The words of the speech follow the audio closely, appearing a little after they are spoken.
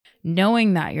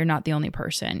knowing that you're not the only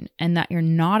person and that you're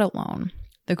not alone,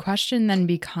 the question then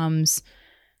becomes,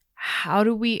 how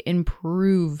do we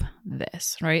improve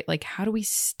this, right? Like, how do we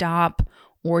stop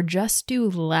or just do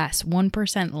less,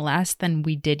 1% less than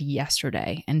we did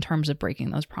yesterday in terms of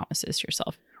breaking those promises to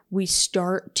yourself? We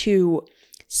start to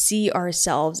see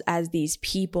ourselves as these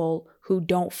people who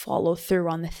don't follow through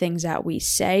on the things that we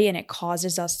say, and it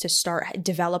causes us to start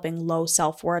developing low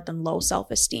self-worth and low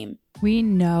self-esteem. We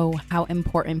know how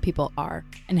important people are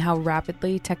and how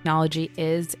rapidly technology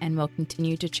is and will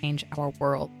continue to change our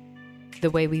world,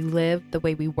 the way we live, the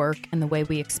way we work, and the way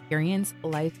we experience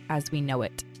life as we know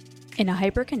it. In a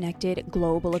hyper-connected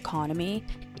global economy,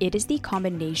 it is the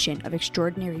combination of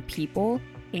extraordinary people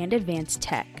and advanced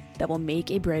tech that will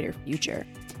make a brighter future.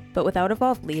 But without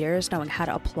evolved leaders knowing how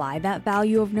to apply that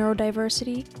value of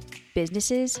neurodiversity,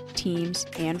 businesses, teams,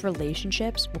 and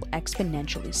relationships will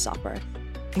exponentially suffer.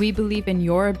 We believe in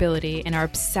your ability and are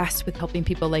obsessed with helping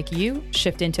people like you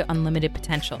shift into unlimited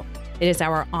potential. It is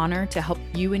our honor to help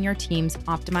you and your teams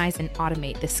optimize and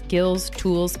automate the skills,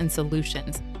 tools, and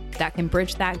solutions that can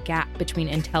bridge that gap between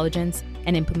intelligence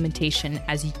and implementation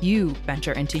as you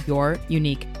venture into your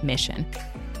unique mission.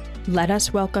 Let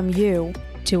us welcome you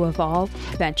to Evolve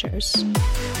Ventures.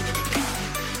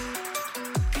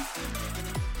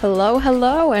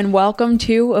 Hello, and welcome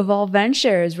to Evolve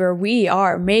Ventures, where we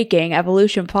are making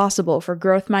evolution possible for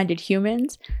growth-minded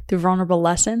humans through vulnerable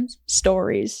lessons,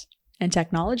 stories, and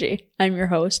technology. I'm your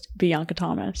host, Bianca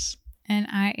Thomas. And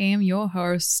I am your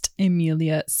host,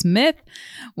 Amelia Smith.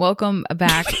 Welcome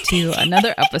back to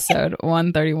another episode,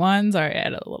 131. Sorry, I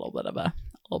had a little bit of a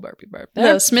burpy burp there.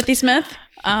 Hello, Smithy Smith.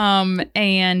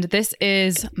 And this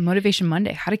is Motivation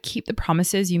Monday, how to keep the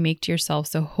promises you make to yourself.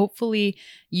 So hopefully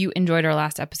you enjoyed our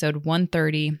last episode,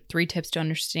 130, 3 tips to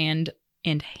understand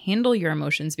and handle your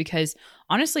emotions, because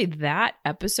honestly, that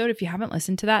episode, if you haven't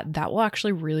listened to that, that will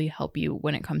actually really help you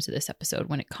when it comes to this episode.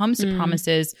 When it comes to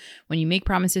promises, when you make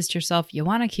promises to yourself, you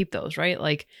want to keep those, right?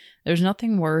 Like, there's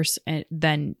nothing worse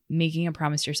than making a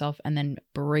promise to yourself and then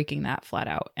breaking that flat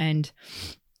out. And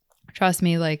trust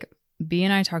me, like, B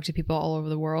and I talk to people all over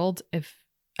the world.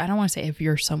 I don't want to say if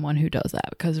you're someone who does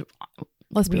that, because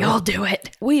let's be all do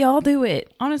it. We all do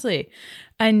it, honestly.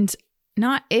 And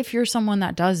not if you're someone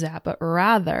that does that, but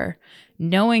rather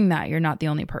knowing that you're not the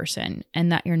only person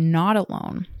and that you're not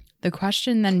alone. The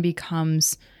question then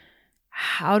becomes,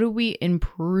 how do we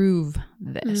improve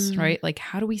this, right? Like,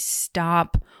 how do we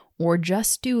stop or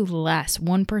just do less,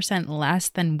 1% less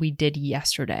than we did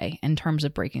yesterday in terms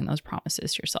of breaking those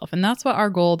promises to yourself? And that's what our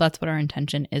goal, that's what our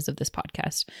intention is of this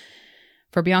podcast.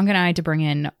 For Bianca and I to bring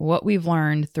in what we've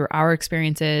learned through our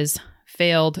experiences,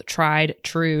 failed, tried,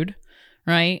 trued,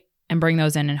 right? And bring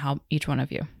those in and help each one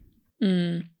of you.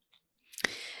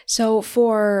 So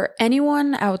for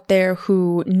anyone out there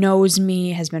who knows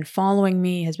me, has been following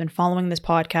this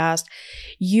podcast,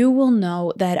 you will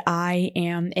know that I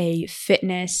am a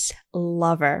fitness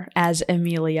lover, as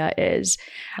Amelia is.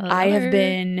 I have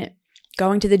been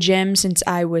going to the gym since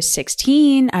I was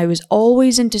 16. I was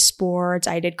always into sports.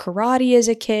 I did karate as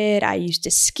a kid. I used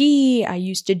to ski. I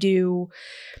used to do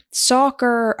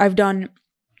soccer. I've done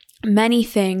many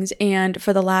things. And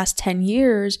for the last 10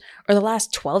 years, or the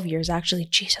last 12 years, actually,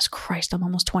 Jesus Christ, I'm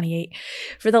almost 28.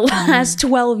 For the last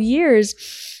 12 years,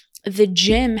 the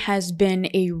gym has been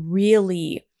a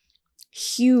really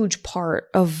huge part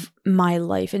of my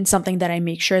life and something that I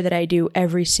make sure that I do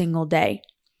every single day.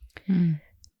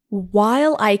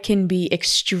 While I can be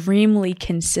extremely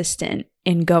consistent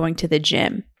in going to the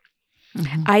gym,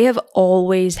 I have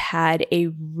always had a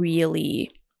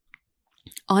really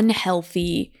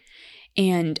unhealthy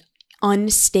and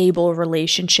unstable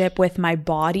relationship with my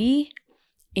body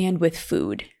and with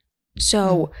food.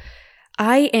 So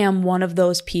I am one of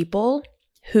those people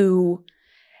who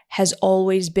has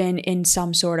always been in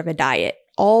some sort of a diet,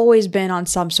 always been on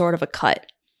some sort of a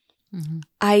cut.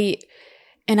 I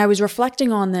was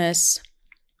reflecting on this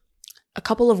a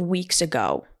couple of weeks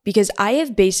ago, because I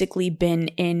have basically been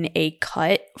in a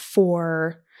cut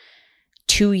for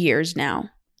 2 years now.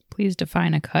 Please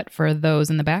define a cut for those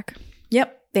in the back.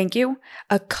 Yep. Thank you.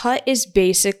 A cut is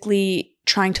basically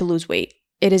trying to lose weight.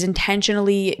 It is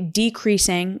intentionally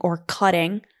decreasing or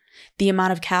cutting the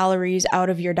amount of calories out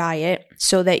of your diet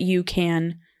so that you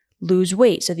can lose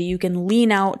weight, so that you can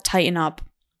lean out, tighten up,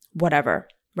 whatever,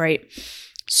 right?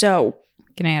 So,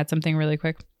 can I add something really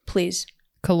quick? Please.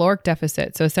 Caloric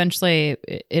deficit. So essentially,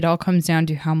 it all comes down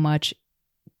to how much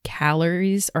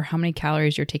calories or how many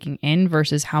calories you're taking in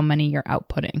versus how many you're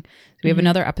outputting. So we have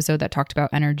another episode that talked about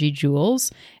energy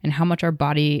joules and how much our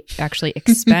body actually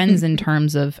expends in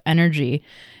terms of energy.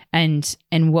 and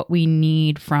what we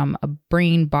need from a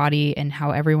brain, body, and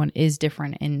how everyone is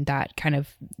different in that kind of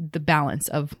the balance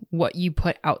of what you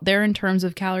put out there in terms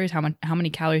of calories, how many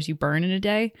calories you burn in a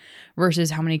day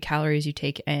versus how many calories you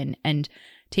take in. And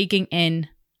taking in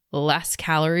less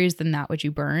calories than that which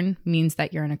you burn means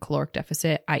that you're in a caloric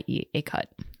deficit, i.e. a cut.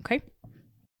 Okay?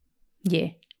 Yeah.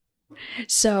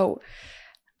 So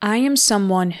I am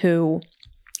someone who,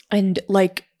 and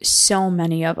like so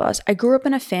many of us, I grew up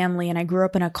in a family and I grew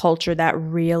up in a culture that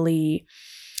really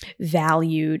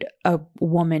valued a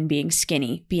woman being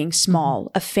skinny, being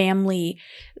small, a family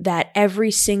that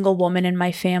every single woman in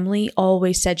my family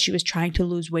always said she was trying to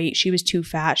lose weight. She was too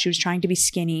fat. She was trying to be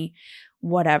skinny,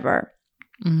 whatever.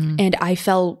 And I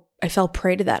fell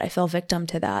prey to that. I fell victim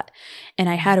to that. And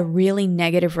I had a really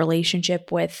negative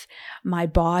relationship with my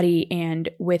body and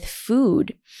with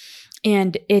food.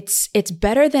 And it's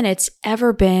better than it's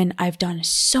ever been. I've done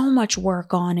so much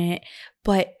work on it,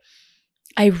 but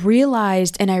I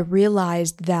realized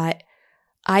that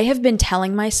I have been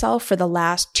telling myself for the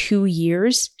last 2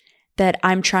 years that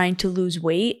I'm trying to lose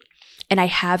weight, and I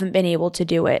haven't been able to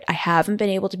do it. I haven't been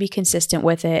able to be consistent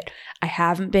with it. I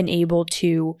haven't been able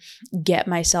to get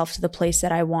myself to the place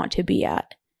that I want to be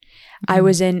at. I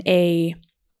was in a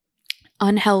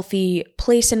unhealthy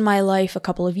place in my life a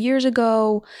couple of years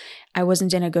ago. I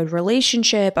wasn't in a good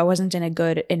relationship. I wasn't in a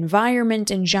good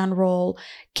environment in general.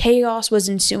 Chaos was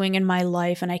ensuing in my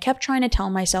life. And I kept trying to tell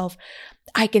myself,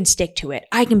 I can stick to it.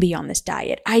 I can be on this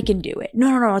diet. I can do it.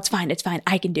 No, it's fine. It's fine.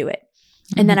 I can do it.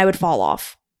 And then I would fall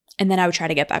off. And then I would try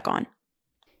to get back on.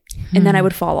 And then I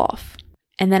would fall off.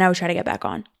 And then I would try to get back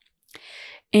on.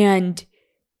 And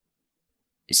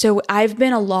so I've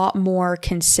been a lot more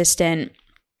consistent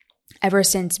ever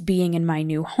since being in my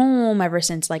new home, ever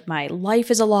since like my life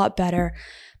is a lot better,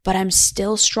 but I'm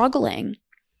still struggling.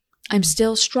 I'm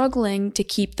still struggling to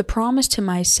keep the promise to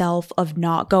myself of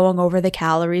not going over the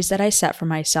calories that I set for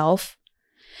myself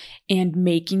and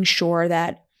making sure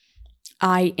that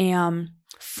I am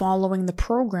following the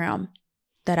program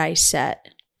that I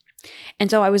set. And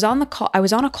so I was on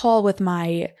a call with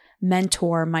my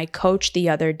mentor, my coach the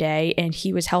other day, and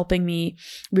he was helping me.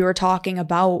 We were talking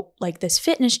about like this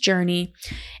fitness journey,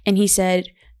 and he said,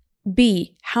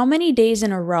 B, how many days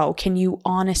in a row can you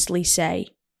honestly say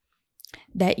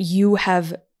that you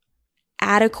have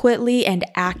adequately and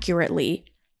accurately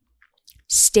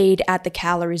stayed at the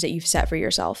calories that you've set for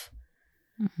yourself?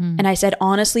 And I said,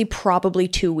 honestly, probably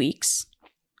 2 weeks.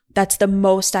 That's the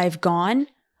most I've gone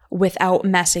without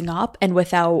messing up and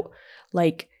without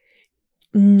like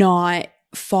not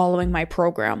following my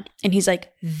program. And he's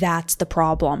like, that's the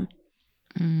problem.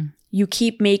 You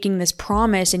keep making this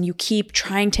promise and you keep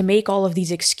trying to make all of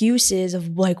these excuses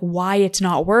of like why it's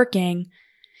not working.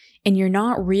 And you're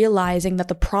not realizing that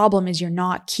the problem is you're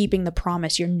not keeping the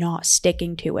promise. You're not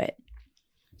sticking to it.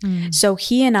 So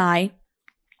he and I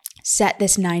set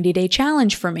this 90-day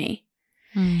challenge for me.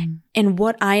 And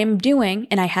what I am doing,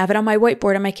 and I have it on my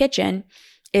whiteboard in my kitchen,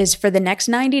 is for the next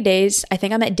 90 days, I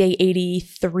think I'm at day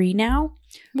 83 now,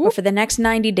 but for the next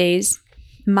 90 days,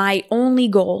 my only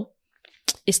goal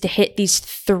is to hit these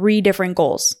 3 different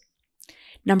goals.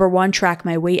 Number 1, track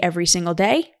my weight every single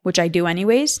day, which I do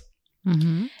anyways.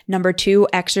 Number 2,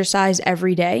 exercise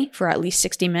every day for at least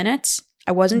 60 minutes.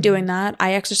 I wasn't doing that.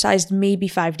 I exercised maybe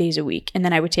 5 days a week, and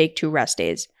then I would take 2 rest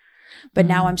days. But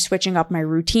now I'm switching up my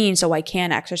routine so I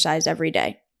can exercise every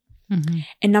day.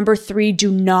 And number 3, do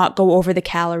not go over the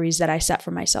calories that I set for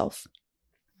myself.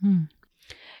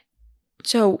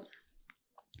 So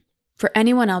for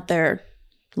anyone out there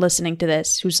listening to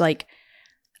this who's like,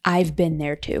 I've been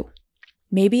there too.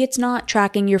 Maybe it's not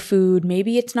tracking your food.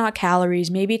 Maybe it's not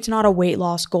calories. Maybe it's not a weight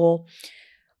loss goal.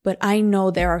 But I know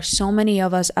there are so many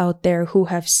of us out there who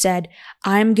have said,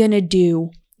 I'm going to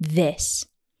do this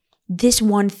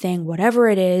one thing, whatever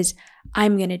it is,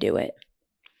 I'm going to do it.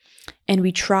 And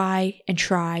we try and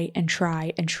try and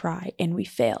try and try and we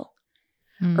fail.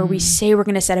 Or we say we're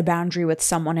going to set a boundary with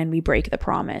someone and we break the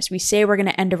promise. We say we're going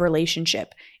to end a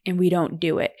relationship and we don't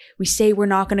do it. We say we're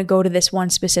not going to go to this one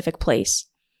specific place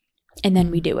and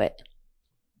then we do it.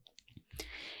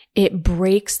 It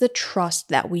breaks the trust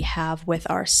that we have with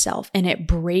ourselves, and it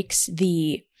breaks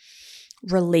the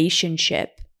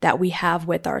relationship that we have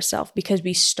with ourselves because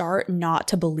we start not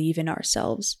to believe in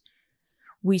ourselves.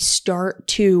 We start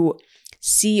to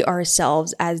see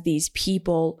ourselves as these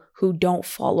people who don't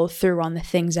follow through on the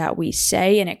things that we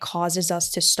say, and it causes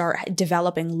us to start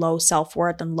developing low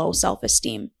self-worth and low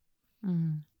self-esteem.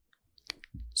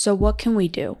 So what can we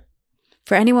do?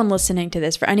 For anyone listening to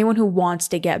this, for anyone who wants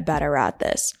to get better at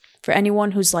this, for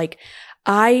anyone who's like,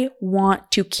 I want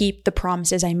to keep the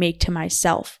promises I make to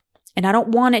myself. And I don't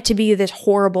want it to be this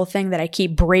horrible thing that I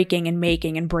keep breaking and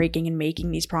making and breaking and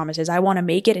making these promises. I want to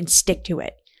make it and stick to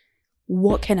it.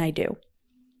 What can I do?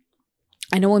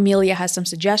 I know Amelia has some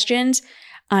suggestions.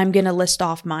 I'm going to list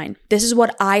off mine. This is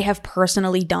what I have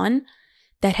personally done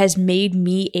that has made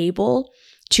me able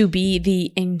to be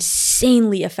the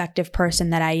insanely effective person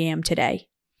that I am today.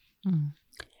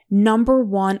 Number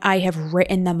one, I have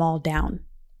written them all down.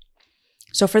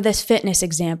 So for this fitness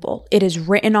example, it is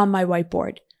written on my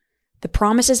whiteboard. The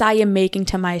promises I am making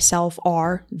to myself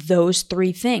are those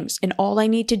 3 things. And all I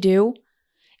need to do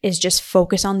is just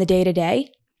focus on the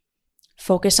day-to-day,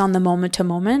 focus on the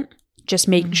moment-to-moment, just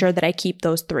making sure that I keep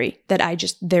those 3,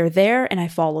 that they're there and I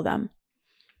follow them.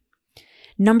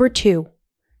 Number 2,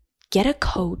 get a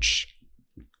coach.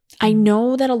 I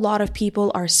know that a lot of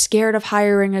people are scared of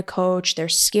hiring a coach. They're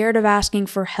scared of asking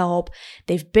for help.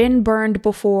 They've been burned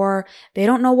before. They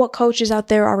don't know what coaches out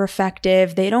there are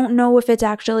effective. They don't know if it's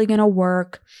actually going to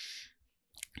work.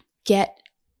 Get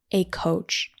a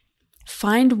coach.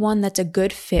 Find one that's a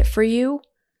good fit for you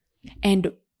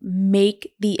and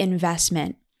make the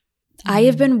investment. I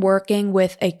have been working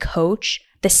with a coach,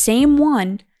 the same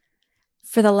one,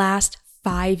 for the last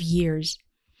 5 years.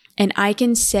 And I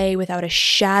can say without a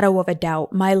shadow of a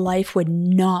doubt, my life would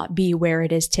not be where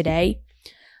it is today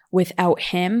without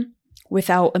him,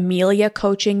 without Amelia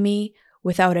coaching me,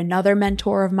 without another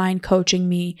mentor of mine coaching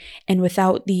me, and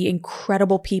without the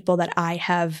incredible people that I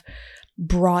have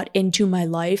brought into my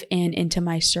life and into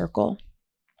my circle.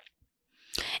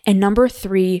 And number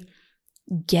 3,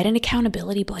 get an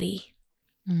accountability buddy.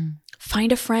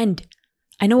 Find a friend.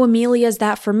 I know Amelia's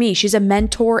that for me. She's a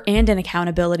mentor and an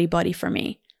accountability buddy for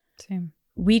me. Same.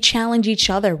 We challenge each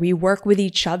other. We work with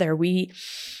each other.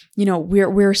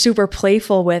 We're super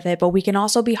playful with it, but we can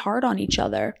also be hard on each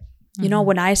other. You know,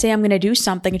 when I say I'm going to do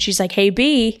something and she's like, "Hey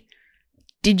B,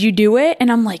 did you do it?"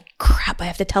 And I'm like, crap, I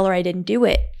have to tell her I didn't do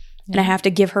it. Yeah. And I have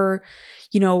to give her,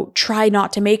 try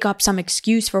not to make up some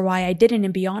excuse for why I didn't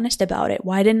and be honest about it.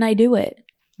 Why didn't I do it?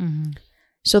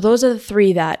 So those are the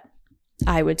 3 that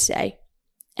I would say.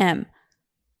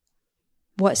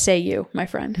 What say you, my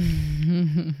friend?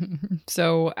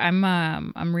 So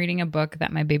I'm reading a book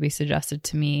that my baby suggested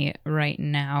to me right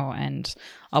now, and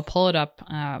I'll pull it up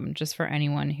just for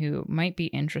anyone who might be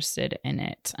interested in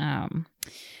it.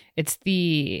 It's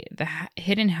the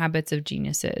Hidden Habits of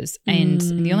Geniuses, and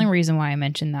the only reason why I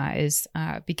mention that is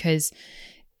because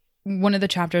one of the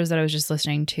chapters that I was just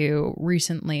listening to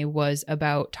recently was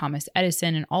about Thomas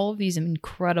Edison and all of these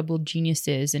incredible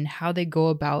geniuses and how they go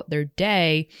about their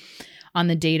day on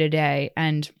the day-to-day,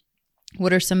 and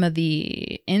what are some of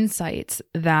the insights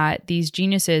that these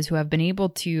geniuses who have been able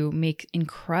to make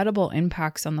incredible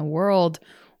impacts on the world,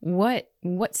 what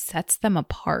sets them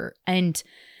apart. And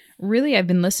really, I've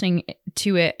been listening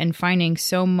to it and finding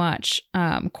so much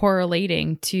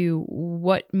correlating to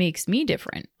what makes me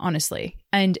different, honestly.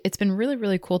 And it's been really,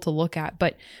 really cool to look at.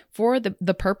 But for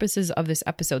the purposes of this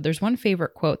episode, there's one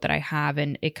favorite quote that I have,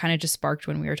 and it kind of just sparked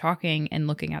when we were talking and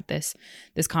looking at this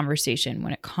conversation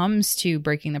when it comes to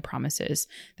breaking the promises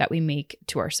that we make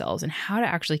to ourselves and how to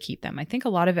actually keep them. I think a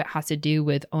lot of it has to do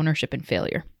with ownership and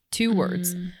failure. 2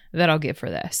 words that I'll give for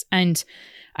this. And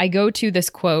I go to this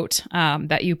quote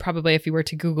that you probably, if you were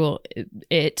to Google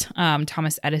it,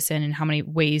 Thomas Edison and how many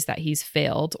ways that he's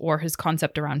failed, or his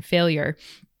concept around failure.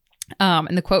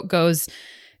 And the quote goes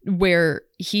where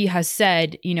he has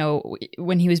said,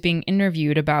 when he was being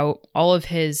interviewed about all of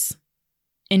his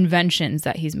inventions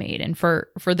that he's made. And for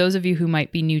those of you who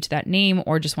might be new to that name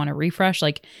or just want to refresh,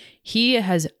 like, he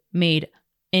has made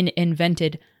and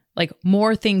invented like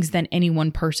more things than any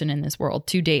one person in this world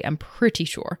to date, I'm pretty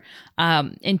sure.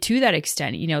 And to that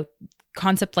extent,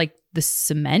 concept like the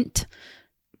cement,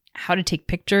 how to take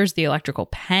pictures, the electrical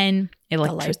pen, the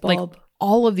light bulb, like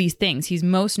all of these things. He's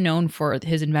most known for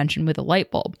his invention with a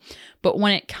light bulb. But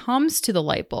when it comes to the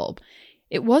light bulb,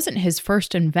 it wasn't his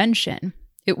first invention.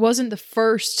 It wasn't the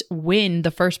first win, the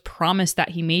first promise that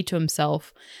he made to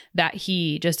himself that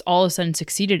he just all of a sudden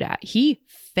succeeded at. He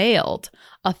failed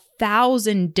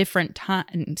 1,000 different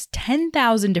times,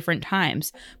 10,000 different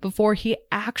times before he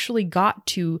actually got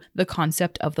to the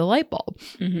concept of the light bulb.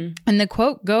 And the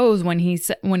quote goes when he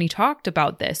talked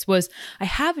about this was, "I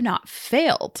have not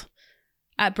failed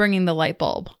at bringing the light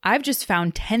bulb. I've just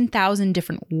found 10,000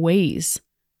 different ways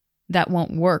that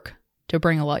won't work to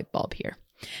bring a light bulb here."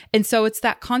 And so it's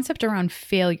that concept around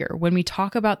failure. When we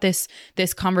talk about this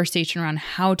conversation around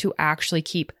how to actually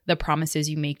keep the promises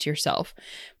you make to yourself.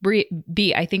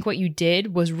 B, I think what you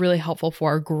did was really helpful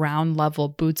for a ground level,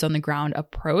 boots on the ground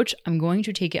approach. I'm going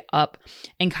to take it up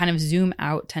and kind of zoom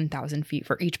out 10,000 feet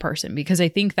for each person, because I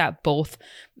think that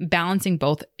balancing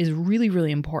both is really,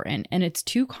 really important. And it's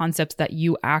two concepts that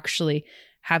you actually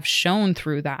have shown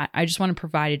through that. I just want to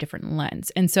provide a different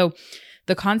lens. And so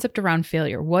the concept around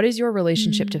failure, what is your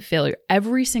relationship to failure?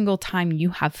 Every single time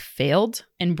you have failed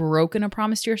and broken a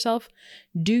promise to yourself,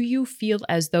 do you feel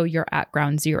as though you're at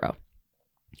ground zero?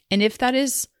 And if that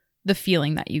is the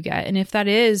feeling that you get, and if that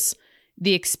is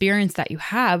the experience that you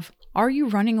have, are you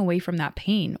running away from that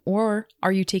pain? Or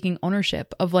are you taking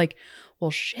ownership of like,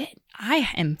 well, shit, I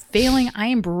am failing. I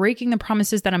am breaking the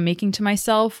promises that I'm making to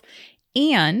myself,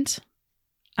 and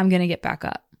I'm going to get back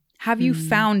up. Have you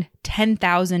found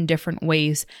 10,000 different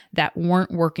ways that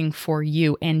weren't working for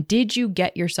you? And did you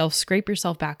scrape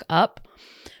yourself back up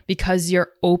because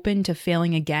you're open to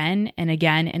failing again and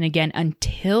again and again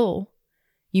until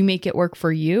you make it work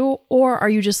for you? Or are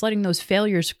you just letting those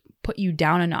failures put you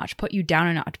down a notch, put you down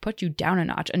a notch, put you down a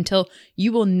notch until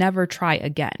you will never try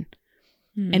again?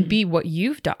 And B, what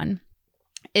you've done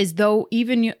is though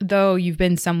you've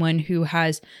been someone who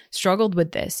has struggled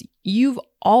with this, you've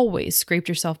always scraped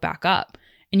yourself back up,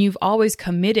 and you've always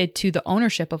committed to the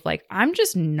ownership of like, I'm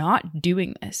just not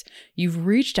doing this. You've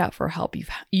reached out for help.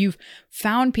 You've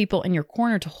found people in your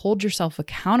corner to hold yourself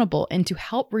accountable and to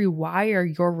help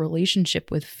rewire your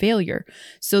relationship with failure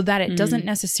so that it doesn't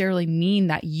necessarily mean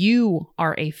that you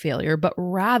are a failure, but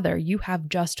rather you have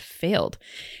just failed.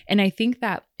 And I think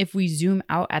that if we zoom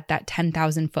out at that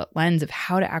 10,000 foot lens of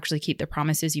how to actually keep the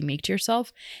promises you make to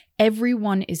yourself,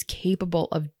 everyone is capable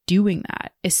of doing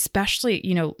that, especially,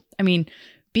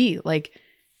 B, like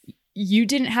you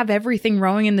didn't have everything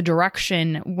rowing in the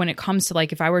direction when it comes to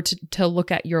like, if I were to look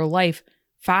at your life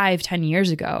 5-10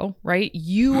 years ago, right?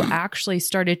 You actually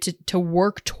started to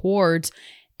work towards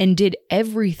and did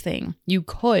everything you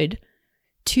could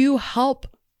to help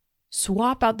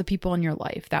swap out the people in your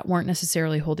life that weren't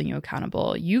necessarily holding you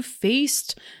accountable. You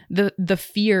faced the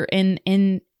fear in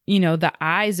the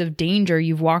eyes of danger.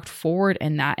 You've walked forward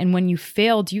in that. And when you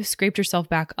failed, you scraped yourself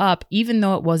back up, even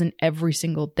though it wasn't every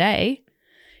single day,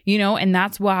 and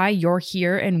that's why you're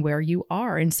here and where you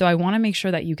are. And so I want to make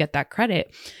sure that you get that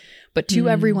credit. But to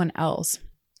everyone else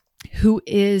who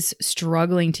is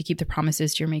struggling to keep the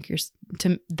promises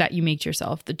that you make to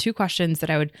yourself, the two questions that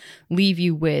I would leave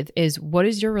you with is, what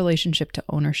is your relationship to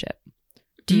ownership?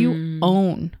 Do you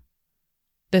own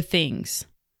the things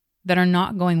that are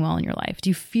not going well in your life? Do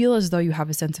you feel as though you have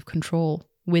a sense of control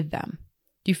with them?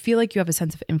 Do you feel like you have a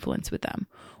sense of influence with them?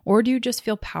 Or do you just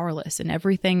feel powerless and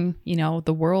everything,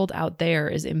 the world out there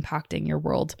is impacting your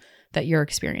world that you're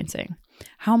experiencing?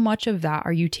 How much of that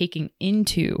are you taking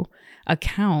into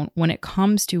account when it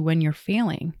comes to when you're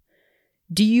failing?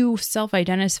 Do you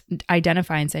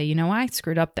self-identify and say, I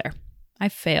screwed up there. I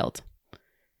failed.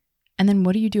 And then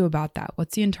what do you do about that?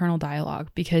 What's the internal dialogue?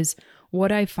 Because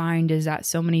what I find is that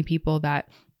so many people that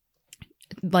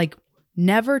like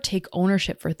never take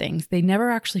ownership for things, they never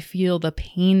actually feel the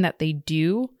pain that they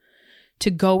do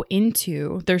to go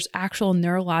into. There's actual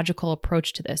neurological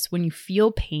approach to this. When you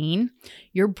feel pain,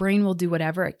 your brain will do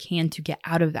whatever it can to get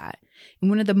out of that.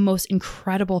 And one of the most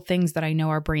incredible things that I know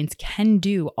our brains can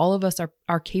do, all of us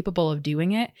are capable of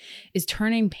doing it, is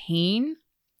turning pain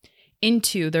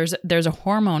into, there's a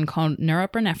hormone called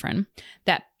norepinephrine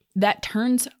that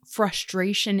turns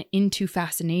frustration into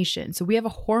fascination. So we have a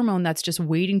hormone that's just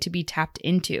waiting to be tapped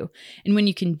into. And when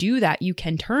you can do that, you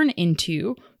can turn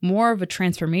into more of a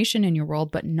transformation in your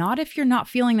world, but not if you're not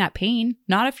feeling that pain,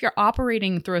 not if you're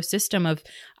operating through a system of,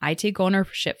 I take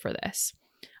ownership for this.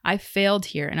 I failed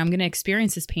here and I'm going to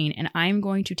experience this pain, and I'm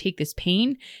going to take this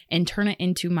pain and turn it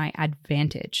into my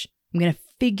advantage. I'm going to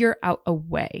figure out a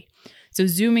way. So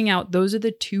zooming out, those are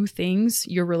the two things,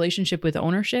 your relationship with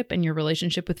ownership and your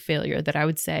relationship with failure, that I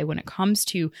would say when it comes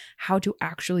to how to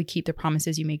actually keep the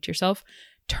promises you make to yourself,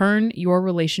 turn your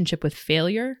relationship with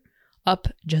failure up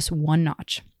just one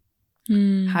notch.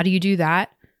 How do you do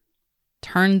that?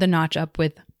 Turn the notch up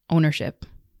with ownership.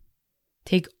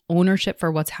 Take ownership for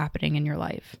what's happening in your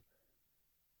life.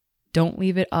 Don't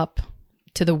leave it up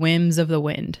to the whims of the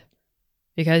wind,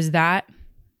 because that,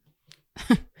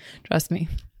 trust me,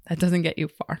 that doesn't get you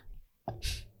far.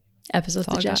 Episode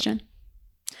suggestion.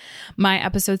 My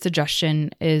episode suggestion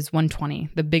is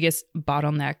 120, the biggest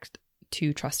bottleneck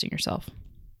to trusting yourself.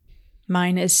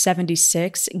 Mine is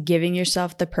 76, giving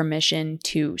yourself the permission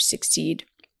to succeed.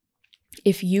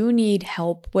 If you need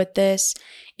help with this,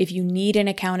 if you need an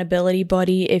accountability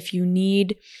buddy, if you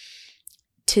need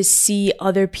to see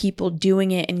other people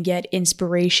doing it and get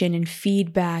inspiration and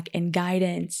feedback and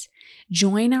guidance,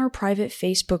 join our private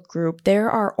Facebook group. There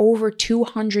are over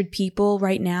 200 people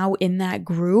right now in that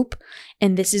group,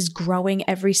 and this is growing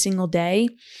every single day,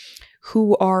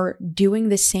 who are doing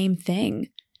the same thing,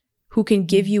 who can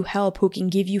give you help, who can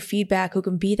give you feedback, who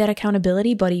can be that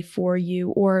accountability buddy for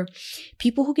you, or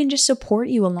people who can just support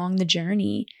you along the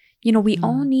journey. You know, we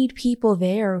all need people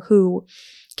there who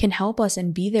can help us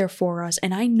and be there for us.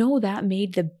 And I know that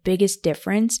made the biggest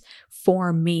difference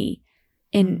for me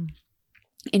in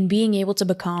being able to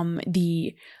become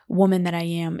the woman that I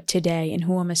am today and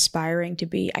who I'm aspiring to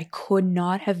be. I could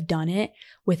not have done it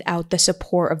without the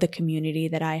support of the community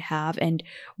that I have. And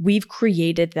we've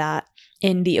created that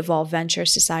in the Evolve Venture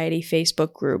Society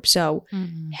Facebook group. So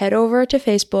head over to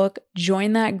Facebook,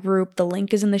 join that group. The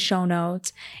link is in the show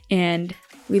notes, and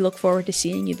we look forward to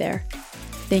seeing you there.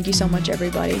 Thank you so much,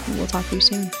 everybody, and we'll talk to you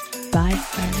soon. Bye.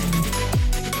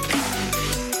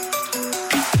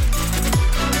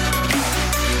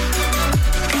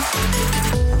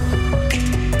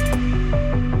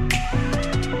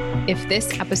 If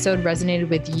this episode resonated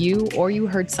with you, or you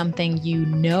heard something you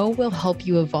know will help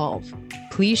you evolve,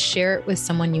 please share it with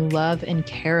someone you love and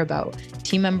care about,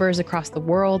 team members across the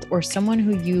world, or someone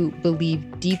who you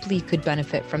believe deeply could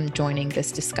benefit from joining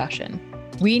this discussion.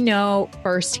 We know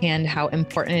firsthand how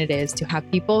important it is to have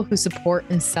people who support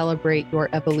and celebrate your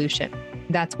evolution.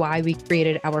 That's why we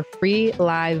created our free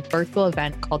live virtual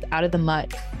event called Out of the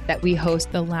Mud that we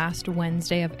host the last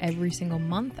Wednesday of every single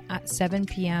month at 7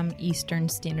 p.m. Eastern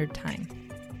Standard Time.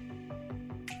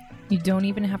 You don't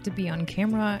even have to be on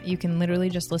camera. You can literally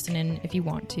just listen in if you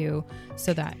want to,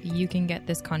 so that you can get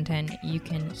this content. You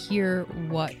can hear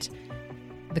what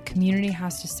the community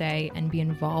has to say and be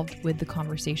involved with the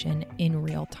conversation in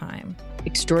real time.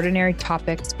 Extraordinary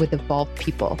topics with evolved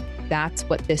people. That's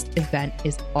what this event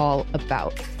is all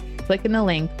about. Click in the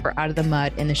link for Out of the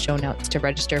Mud in the show notes to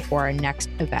register for our next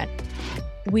event.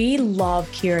 We love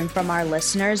hearing from our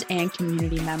listeners and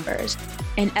community members.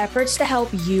 In efforts to help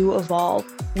you evolve,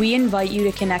 we invite you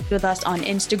to connect with us on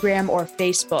Instagram or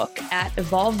Facebook at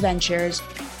Evolve Ventures,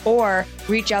 or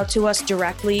reach out to us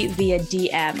directly via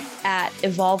DM at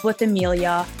Evolve with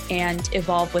Amelia and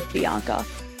Evolve with Bianca.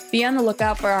 Be on the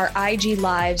lookout for our IG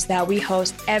lives that we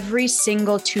host every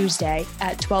single Tuesday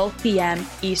at 12 p.m.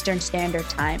 Eastern Standard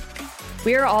Time.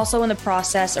 We are also in the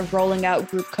process of rolling out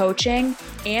group coaching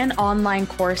and online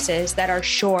courses that are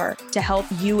sure to help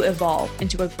you evolve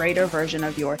into a greater version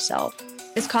of yourself.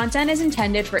 This content is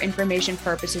intended for information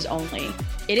purposes only.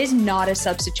 It is not a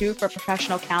substitute for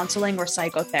professional counseling or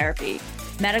psychotherapy,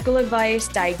 medical advice,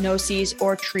 diagnoses,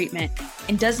 or treatment,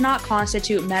 and does not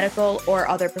constitute medical or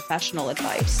other professional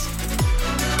advice.